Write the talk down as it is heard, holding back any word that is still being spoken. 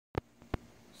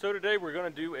So today we're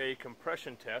going to do a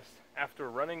compression test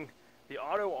after running the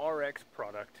Auto RX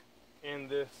product in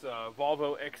this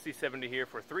Volvo XC70 here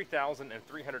for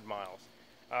 3,300 miles.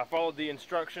 Followed the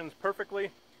instructions perfectly.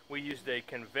 We used a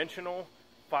conventional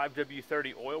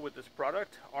 5W30 oil with this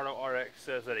product. Auto RX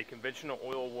says that a conventional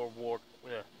oil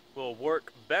will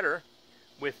work better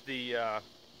with the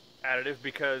additive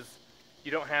because you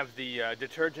don't have the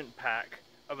detergent pack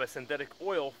of a synthetic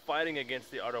oil fighting against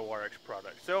the Auto RX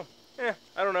product. So,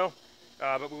 I don't know,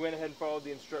 but we went ahead and followed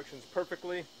the instructions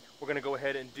perfectly. We're going to go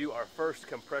ahead and do our first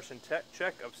compression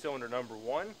check of cylinder number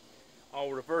 1.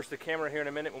 I'll reverse the camera here in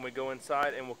a minute when we go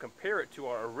inside, and we'll compare it to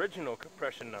our original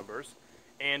compression numbers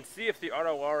and see if the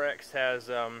Auto RX has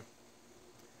done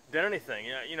anything.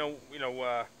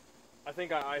 I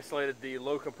think I isolated the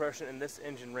low compression in this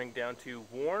engine ring down to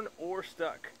worn or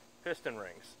stuck piston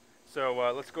rings.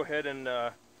 So let's go ahead and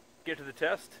get to the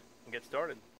test and get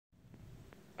started.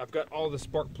 I've got all the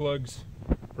spark plugs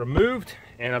removed,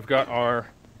 and I've got our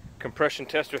compression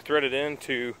tester threaded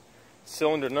into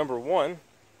cylinder number 1.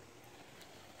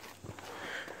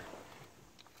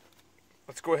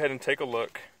 Let's go ahead and take a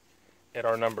look at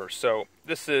our numbers. So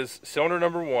this is cylinder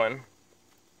number 1,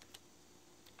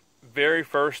 very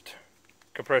first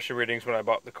compression readings when I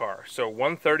bought the car. So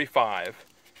 135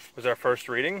 was our first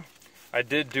reading. I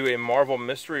did do a Marvel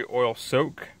Mystery Oil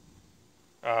soak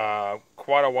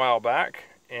quite a while back,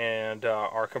 and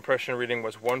our compression reading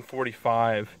was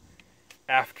 145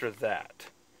 after that.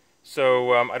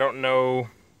 So I don't know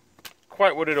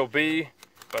quite what it'll be,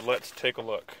 but let's take a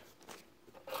look.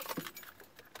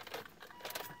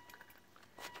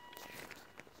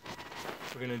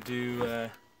 We're gonna do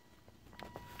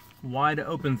wide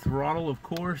open throttle, of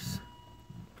course.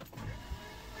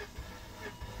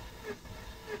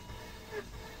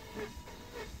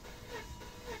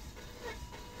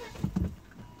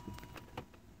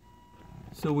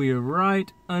 So we are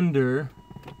right under,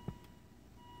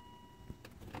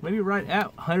 maybe right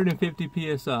at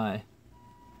 150 psi.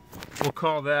 We'll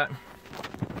call that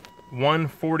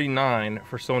 149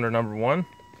 for cylinder number 1.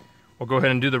 We'll go ahead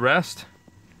and do the rest,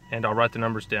 and I'll write the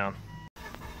numbers down.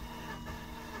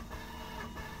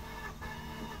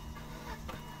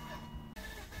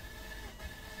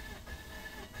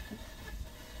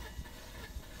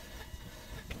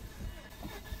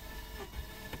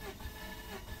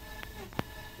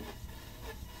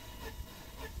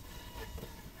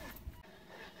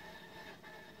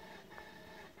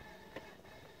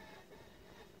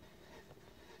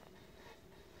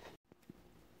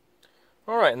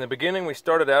 Alright, in the beginning we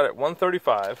started out at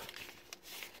 135.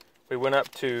 We went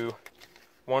up to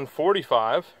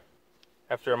 145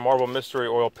 after a Marvel Mystery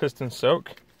Oil piston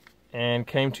soak, and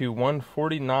came to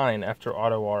 149 after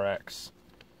Auto RX.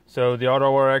 So the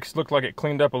Auto RX looked like it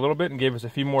cleaned up a little bit and gave us a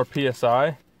few more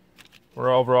PSI.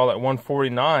 We're overall at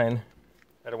 149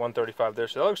 at a 135 there,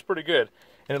 so that looks pretty good.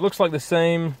 And it looks like the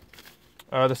same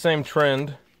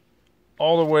trend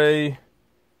all the way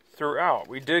throughout.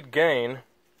 We did gain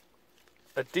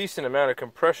a decent amount of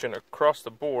compression across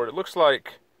the board. It looks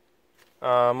like,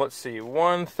 let's see,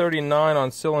 139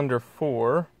 on cylinder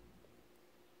 4.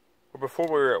 Before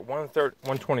we were at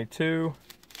 122,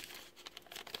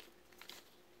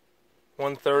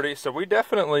 130. So we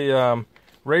definitely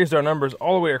raised our numbers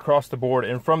all the way across the board.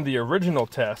 And from the original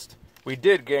test, we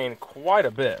did gain quite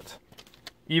a bit.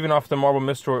 Even off the Marvel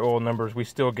Mystery Oil numbers, we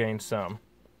still gained some.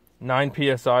 9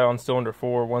 PSI on cylinder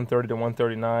 4, 130 to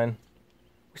 139.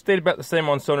 We stayed about the same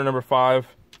on cylinder number 5,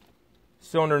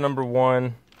 cylinder number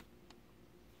 1,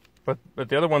 but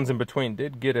the other ones in between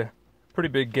did get a pretty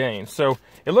big gain. So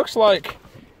it looks like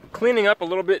cleaning up a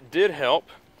little bit did help,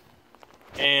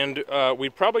 and we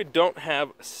probably don't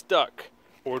have stuck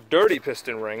or dirty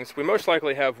piston rings. We most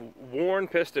likely have worn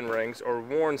piston rings or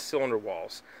worn cylinder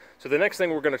walls. So the next thing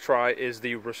we're going to try is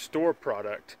the Restore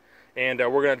product, and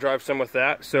we're going to drive some with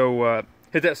that. So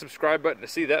hit that subscribe button to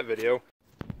see that video.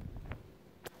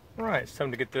 Alright, it's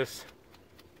time to get this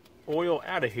oil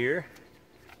out of here.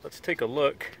 Let's take a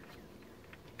look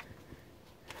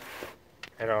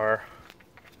at our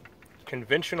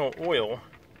conventional oil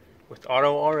with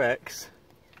Auto RX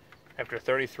after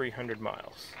 3,300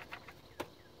 miles.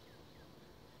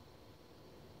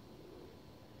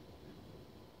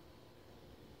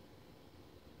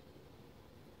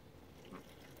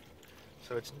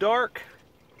 So it's dark,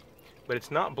 but it's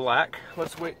not black.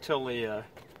 Let's wait till the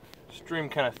stream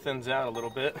kind of thins out a little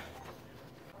bit.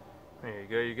 There you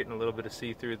go, you're getting a little bit of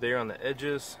see-through there on the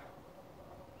edges.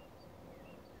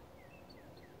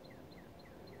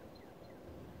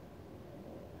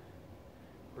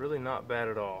 Really not bad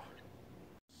at all.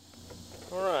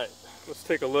 Alright, let's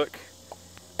take a look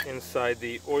inside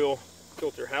the oil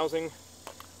filter housing,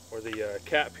 or the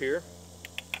cap here.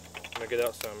 I'm going to get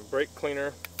out some brake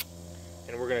cleaner,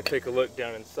 and we're going to take a look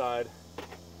down inside.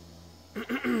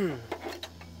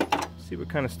 See what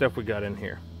kind of stuff we got in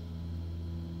here.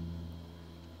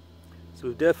 So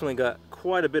we've definitely got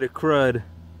quite a bit of crud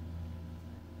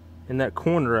in that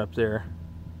corner up there.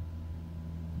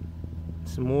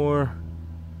 Some more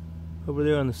over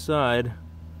there on the side.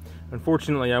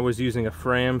 Unfortunately, I was using a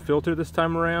Fram filter this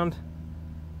time around,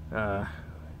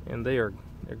 and they're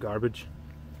garbage.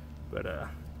 But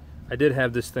I did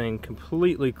have this thing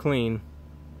completely clean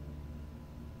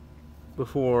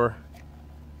before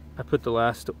I put the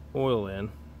last oil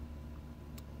in.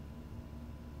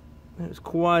 There's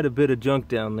quite a bit of junk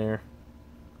down there.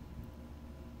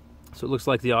 So it looks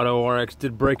like the Auto RX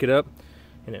did break it up,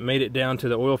 and it made it down to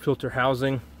the oil filter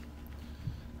housing.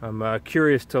 I'm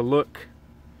curious to look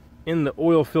in the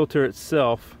oil filter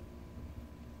itself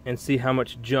and see how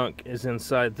much junk is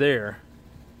inside there.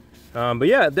 But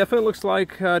yeah, it definitely looks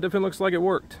like it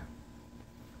worked.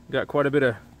 Got quite a bit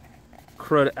of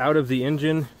crud out of the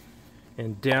engine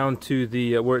and down to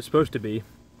the where it's supposed to be,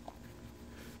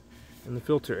 in the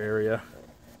filter area.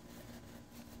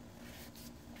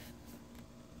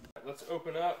 Let's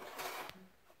open up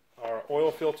our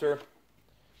oil filter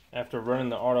after running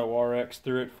the Auto RX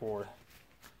through it for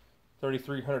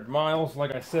 3,300 miles.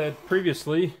 Like I said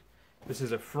previously, this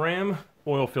is a Fram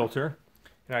oil filter,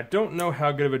 and I don't know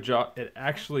how good of a job it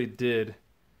actually did,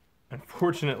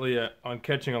 unfortunately, on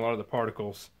catching a lot of the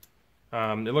particles.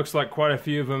 It looks like quite a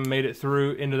few of them made it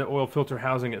through into the oil filter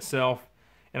housing itself,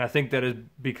 and I think that is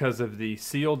because of the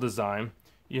seal design.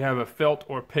 You have a felt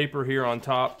or paper here on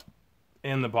top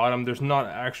and the bottom. There's not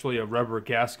actually a rubber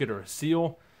gasket or a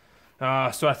seal,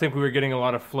 so I think we were getting a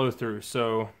lot of flow through.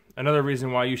 So another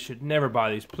reason why you should never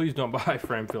buy these. Please don't buy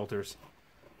Fram filters.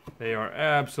 They are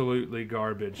absolutely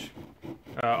garbage.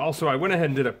 Also, I went ahead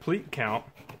and did a pleat count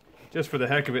just for the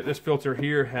heck of it. This filter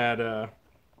here had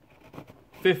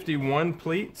 51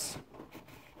 pleats,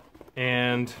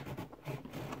 and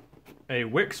a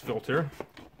Wix filter,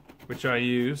 which I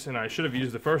use, and I should have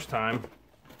used the first time,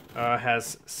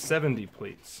 has 70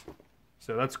 pleats.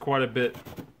 So that's quite a bit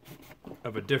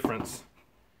of a difference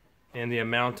in the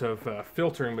amount of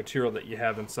filtering material that you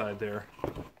have inside there.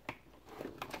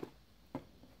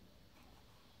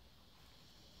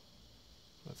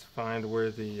 Let's find where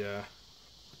the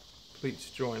pleats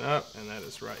join up, and that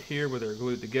is right here where they're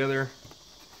glued together.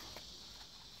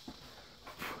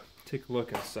 Take a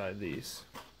look inside these.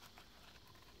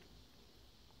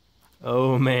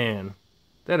 Oh man,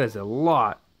 that is a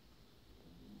lot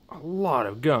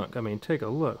of gunk. I mean, take a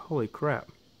look. Holy crap.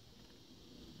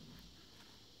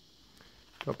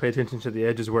 Don't pay attention to the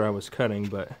edges where I was cutting,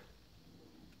 but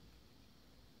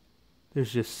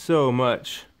there's just so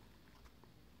much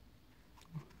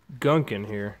gunk in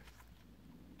here.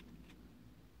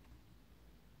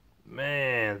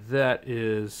 Man, that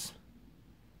is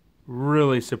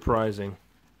really surprising.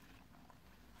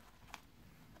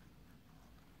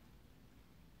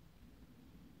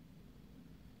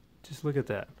 Just look at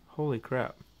that. Holy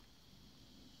crap.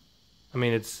 I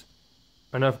mean, it's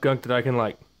enough gunk that I can,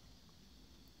 like,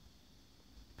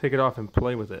 pick it off and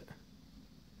play with it.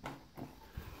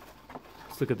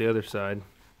 Let's look at the other side.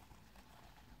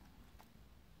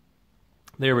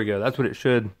 There we go. That's what it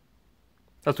should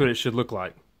look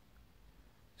like.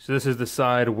 So this is the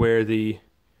side where the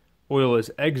oil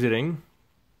is exiting.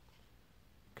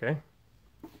 Okay.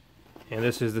 And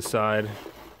this is the side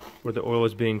where the oil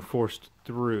is being forced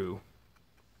through.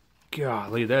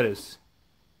 Golly, that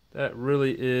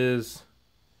really is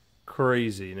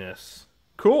craziness.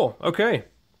 Cool, okay.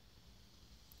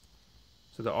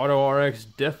 So the Auto RX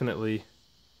definitely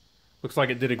looks like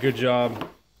it did a good job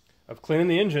of cleaning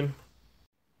the engine.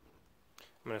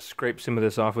 I'm going to scrape some of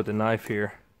this off with a knife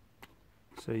here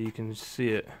so you can see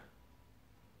it.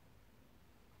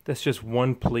 That's just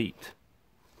one pleat.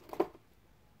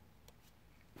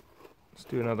 Let's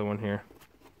do another one here.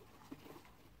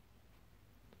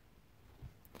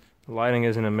 The lighting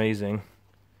isn't amazing,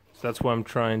 so that's why I'm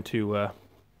trying to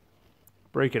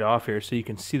break it off here so you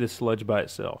can see the sludge by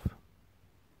itself.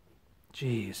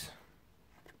 Jeez.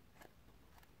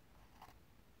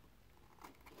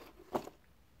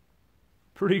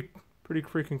 Pretty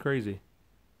freaking crazy.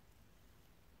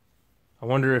 I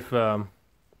wonder if the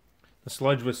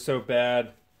sludge was so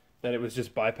bad that it was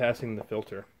just bypassing the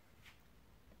filter.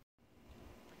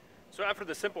 So after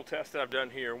the simple test that I've done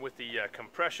here with the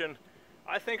compression,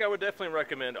 I think I would definitely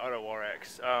recommend Auto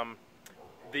RX.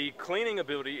 The cleaning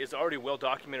ability is already well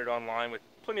documented online with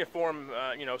plenty of forum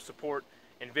support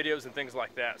and videos and things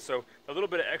like that. So a little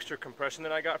bit of extra compression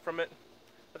that I got from it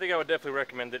I think I would definitely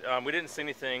recommend it. We didn't see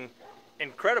anything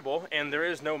incredible, and there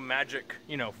is no magic,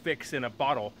 you know, fix in a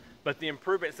bottle. But the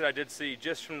improvements that I did see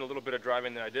just from the little bit of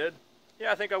driving that I did,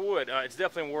 yeah, I think I would. It's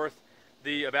definitely worth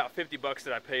the about 50 bucks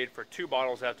that I paid for 2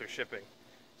 bottles after shipping.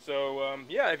 So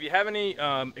yeah, if you have any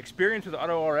experience with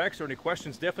Auto RX or any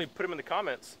questions, definitely put them in the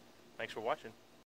comments. Thanks for watching.